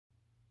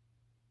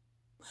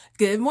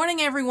Good morning,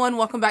 everyone.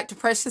 Welcome back to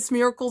Precious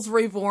Miracles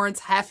Reborn's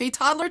Happy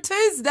Toddler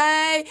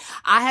Tuesday.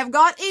 I have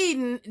got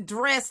Edyn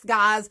dressed,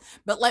 guys,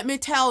 but let me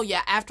tell you,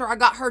 after I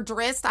got her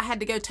dressed, I had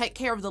to go take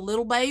care of the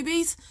little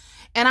babies,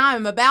 and I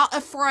am about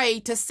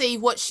afraid to see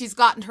what she's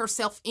gotten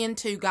herself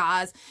into,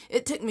 guys.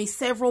 It took me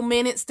several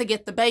minutes to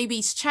get the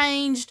babies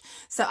changed,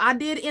 so I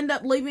did end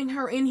up leaving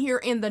her in here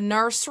in the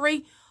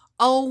nursery.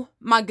 Oh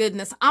my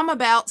goodness, I'm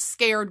about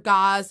scared,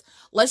 guys.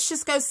 Let's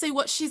just go see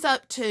what she's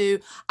up to.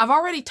 I've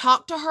already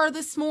talked to her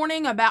this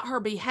morning about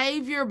her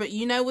behavior, but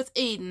you know, with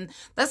Edyn,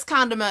 that's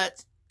kind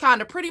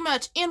of pretty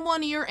much in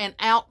one ear and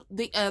out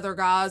the other,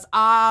 guys.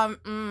 I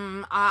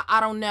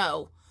don't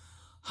know.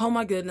 Oh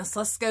my goodness,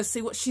 let's go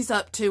see what she's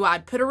up to.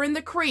 I'd put her in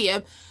the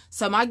crib,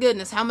 so my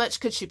goodness, how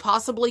much could she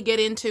possibly get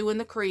into in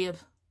the crib?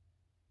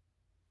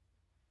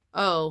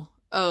 Oh,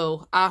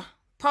 I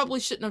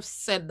probably shouldn't have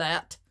said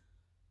that.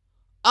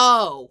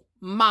 Oh,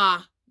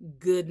 my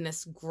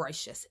goodness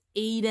gracious.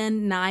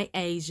 Edyn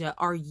N'asia,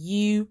 are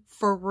you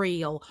for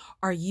real?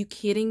 Are you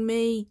kidding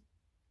me?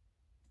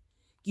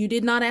 You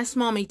did not ask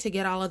Mommy to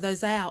get all of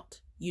those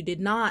out. You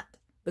did not,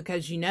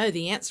 because you know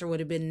the answer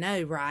would have been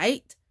no,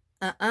 right?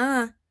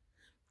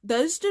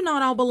 Those do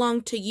not all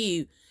belong to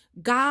you.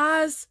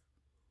 Guys,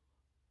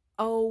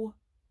 oh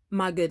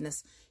my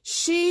goodness.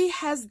 She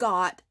has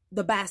got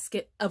the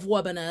basket of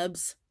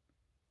wubba-nubs.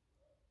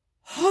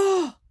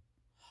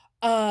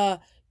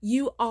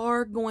 You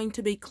are going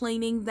to be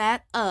cleaning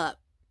that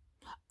up.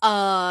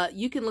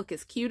 You can look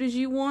as cute as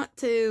you want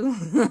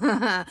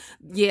to.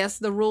 Yes,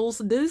 the rules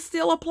do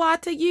still apply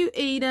to you,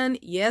 Edyn.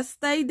 Yes,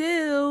 they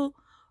do.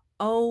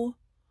 Oh,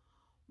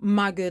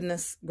 my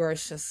goodness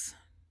gracious.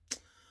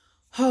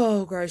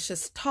 Oh,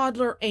 gracious.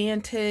 Toddler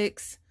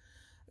antics.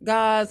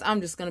 Guys,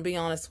 I'm just going to be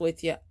honest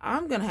with you.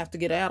 I'm going to have to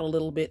get out a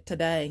little bit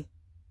today.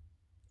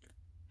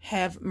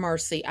 Have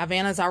mercy.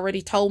 Ivana's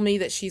already told me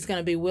that she's going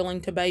to be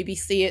willing to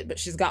babysit, but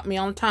she's got me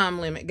on a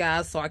time limit,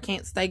 guys, so I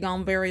can't stay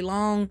gone very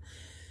long.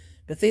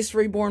 But this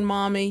reborn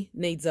mommy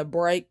needs a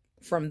break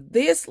from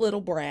this little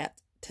brat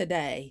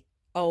today.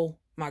 Oh,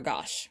 my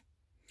gosh.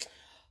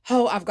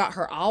 Oh, I've got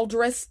her all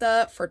dressed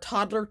up for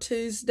Toddler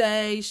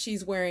Tuesday.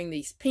 She's wearing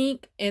these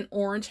pink and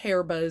orange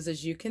hair bows,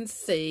 as you can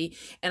see.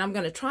 And I'm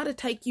going to try to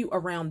take you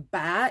around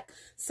back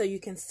so you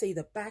can see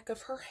the back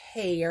of her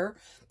hair.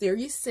 There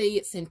you see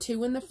it's in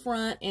two in the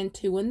front and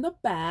two in the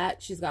back.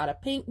 She's got a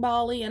pink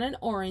bolly and an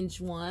orange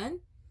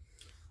one.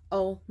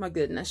 Oh my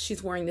goodness,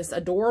 she's wearing this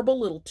adorable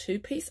little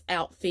two-piece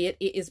outfit.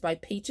 It is by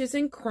Peaches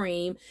and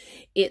Cream.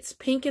 It's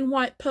pink and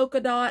white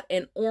polka dot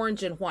and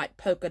orange and white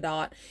polka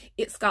dot.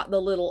 It's got the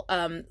little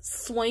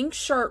swing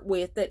shirt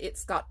with it.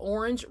 It's got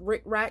orange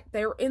rick-rack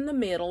there in the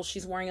middle.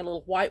 She's wearing a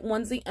little white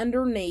onesie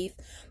underneath.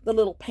 The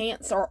little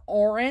pants are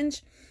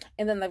orange.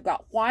 And then they've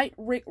got white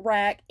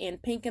rick-rack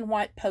and pink and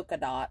white polka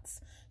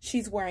dots.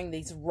 She's wearing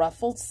these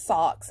ruffled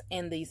socks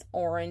and these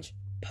orange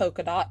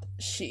polka dot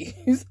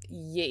shoes.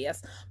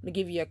 Yes, I'm gonna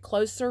give you a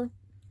closer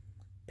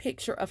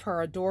picture of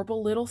her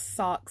adorable little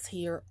socks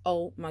here.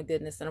 Oh my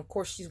goodness. And of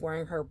course she's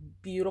wearing her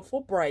beautiful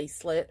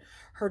bracelet,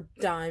 her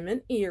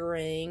diamond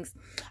earrings.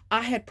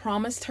 I had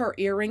promised her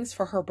earrings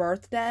for her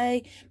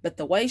birthday, but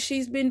the way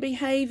she's been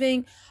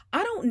behaving,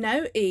 I don't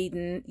know,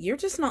 Edyn, you're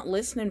just not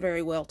listening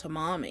very well to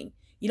Mommy.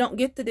 You don't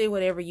get to do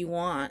whatever you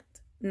want.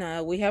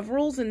 No, we have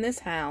rules in this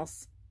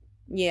house.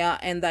 Yeah,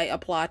 and they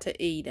apply to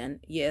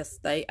Edyn. Yes,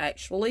 they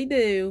actually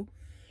do.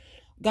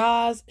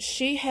 Guys,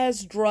 she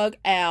has drug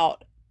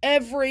out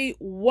every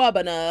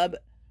wubba-nub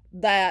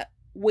that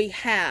we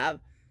have.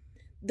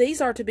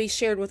 These are to be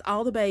shared with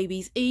all the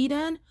babies.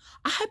 Edyn,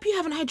 I hope you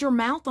haven't had your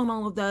mouth on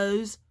all of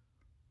those.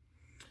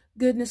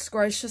 Goodness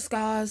gracious,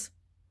 guys.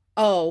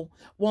 Oh,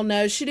 well,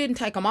 no, she didn't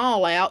take them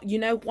all out. You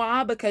know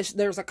why? Because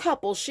there's a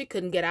couple she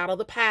couldn't get out of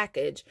the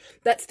package.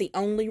 That's the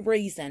only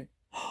reason.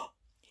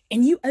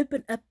 And you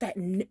open up that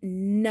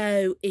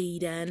no,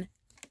 Edyn.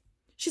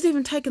 She's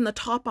even taken the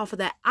top off of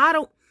that.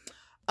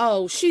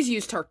 Oh, she's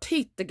used her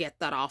teeth to get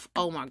that off.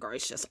 Oh, my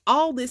gracious.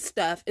 All this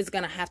stuff is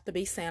going to have to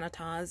be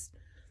sanitized.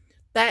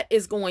 That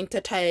is going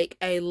to take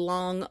a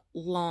long,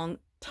 long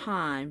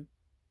time.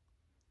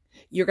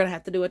 You're going to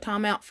have to do a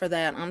timeout for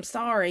that. I'm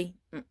sorry.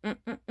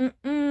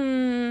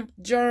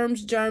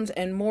 Germs,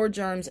 and more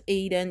germs,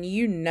 Edyn.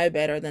 You know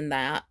better than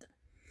that.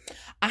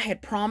 I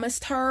had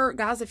promised her,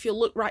 guys, if you'll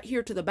look right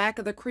here to the back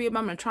of the crib,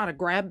 I'm going to try to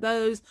grab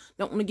those.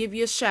 Don't want to give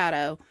you a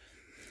shadow.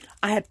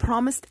 I had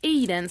promised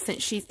Edyn,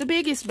 since she's the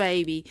biggest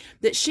baby,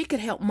 that she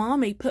could help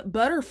Mommy put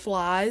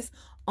butterflies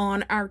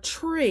on our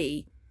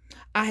tree.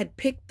 I had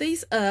picked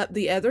these up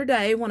the other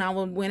day when I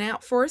went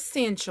out for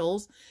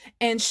essentials,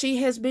 and she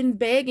has been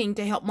begging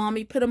to help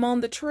Mommy put them on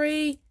the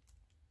tree.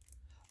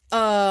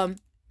 But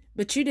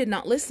you did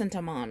not listen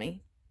to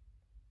Mommy.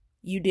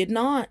 You did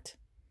not.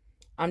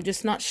 I'm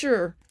just not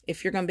sure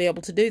if you're going to be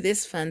able to do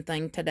this fun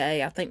thing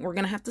today. I think we're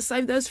going to have to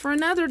save those for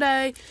another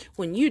day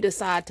when you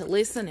decide to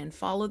listen and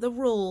follow the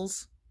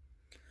rules.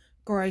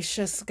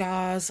 Gracious,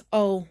 guys.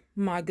 Oh,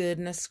 my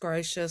goodness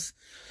gracious.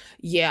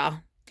 Yeah.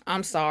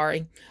 I'm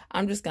sorry.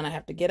 I'm just going to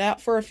have to get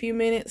out for a few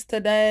minutes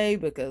today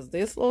because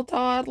this little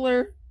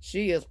toddler,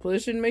 she is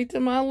pushing me to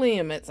my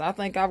limits. I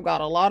think I've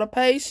got a lot of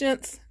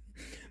patience,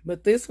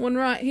 but this one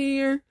right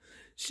here,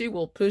 she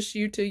will push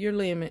you to your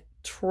limit.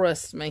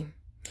 Trust me.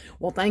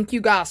 Well, thank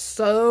you guys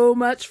so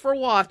much for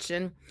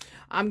watching.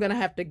 I'm going to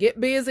have to get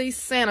busy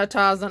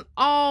sanitizing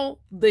all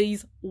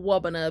these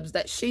wubbanubs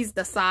that she's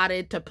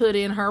decided to put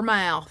in her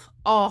mouth.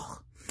 Oh,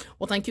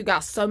 well, thank you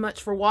guys so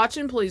much for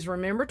watching. Please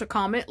remember to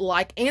comment,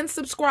 like, and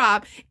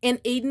subscribe.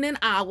 And Edyn and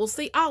I will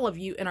see all of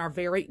you in our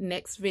very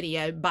next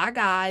video. Bye,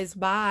 guys.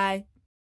 Bye.